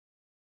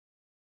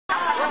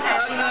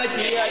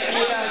chị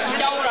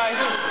Châu rồi.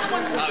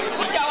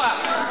 Chị Châu à?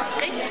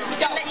 Chị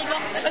Châu lấy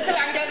thức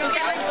ăn cho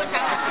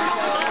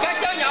các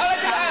cháu nhỏ lên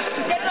thức ăn.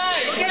 Get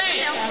lên,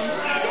 đi.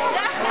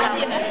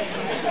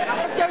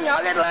 Các cháu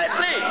nhỏ get lên,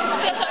 đi.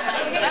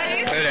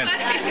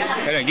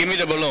 Hey then, give me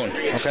the balloon,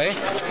 okay?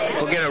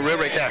 Go get a rib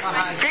right there.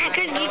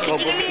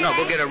 No,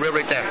 go get a rib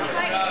right there.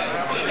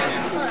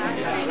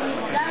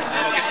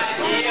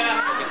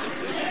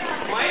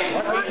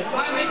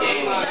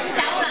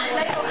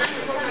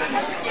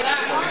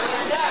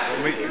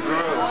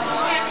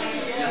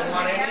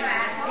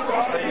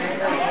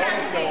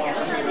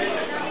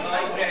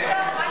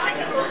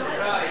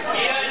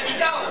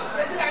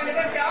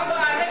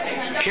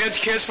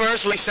 Kids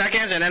first, like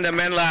seconds, and then the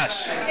men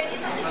last.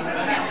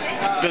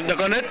 Đừng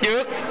có nít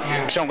trước,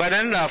 xong cái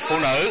đến là phụ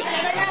nữ,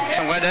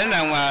 xong cái đến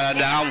là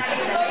đàn ông.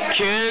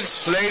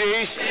 Kids,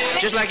 ladies,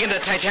 just like in the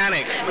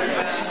Titanic.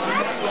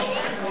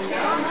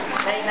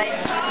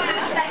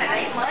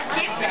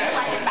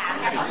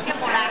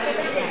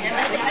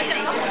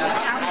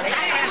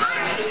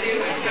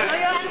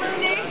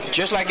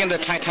 Just like in the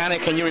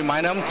Titanic, can you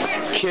remind them?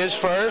 Kids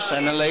first,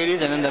 and then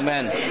ladies, and then the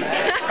men. Oh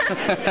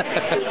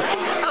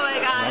my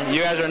God.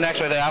 You guys are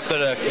next right there after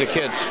the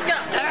kids. Let's go.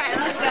 All right,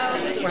 let's go.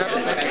 What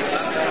happened?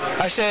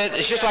 I said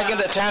it's just like in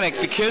the Titanic.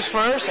 The kids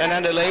first, and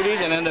then the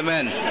ladies, and then the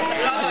men.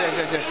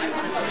 Yes.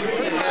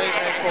 Very,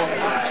 very cool.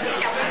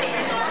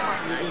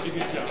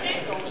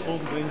 All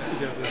the brains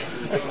together.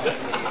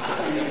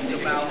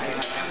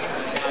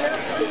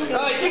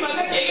 Rồi, xin mời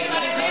các chị lên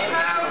đây.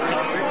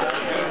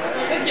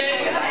 Các chị.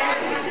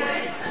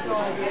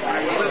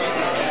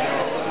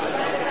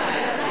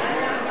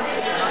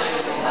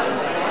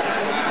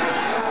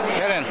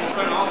 Get in.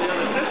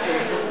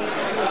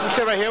 You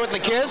sit right here with the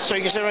kids, so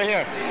you can sit right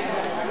here.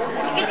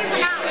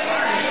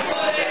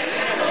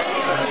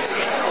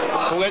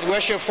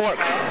 Where's your fork?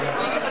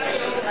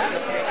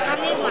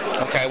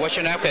 Okay, what's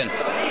your napkin?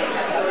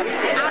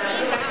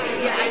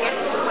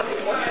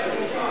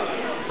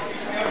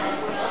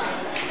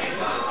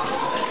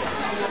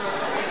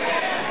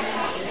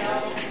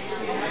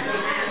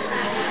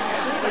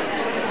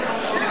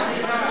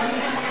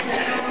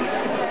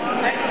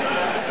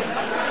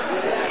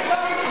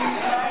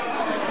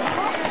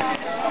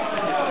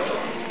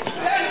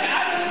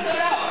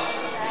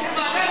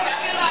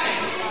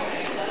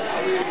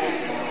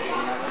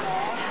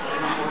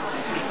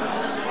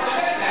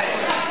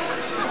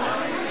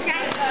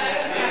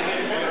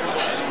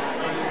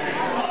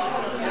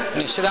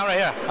 Sit down right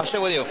here. I'll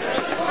sit with you.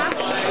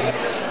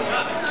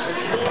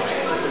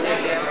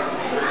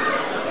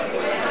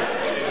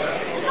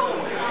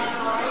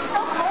 So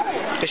cold.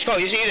 Let's go.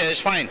 You eat it.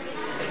 It's fine.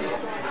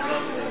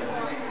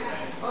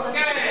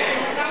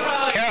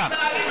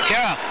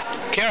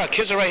 Kara,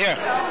 kids are right here.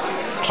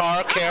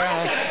 Kara.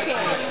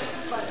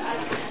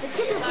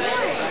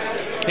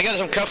 They got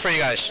some cup for you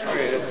guys.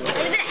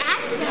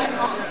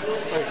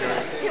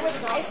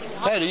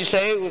 Hey, did you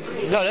say?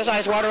 No, that's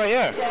ice water right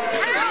here.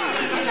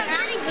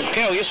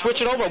 Okay, you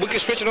switch it over. We can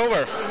switch it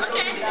over.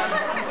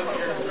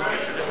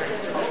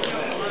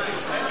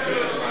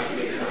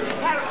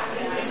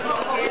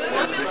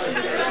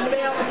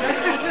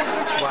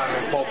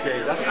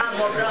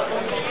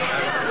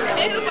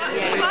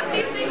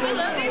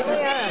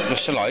 Mình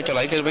xin lỗi cho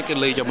lấy cái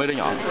ly cho mấy đứa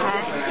nhỏ.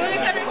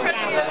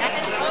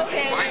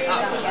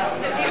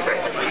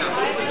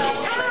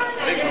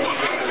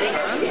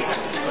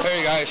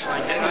 Hey guys.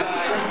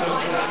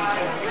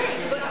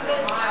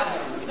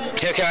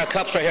 Here,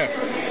 cups right here.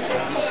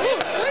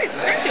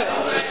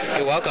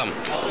 You're welcome.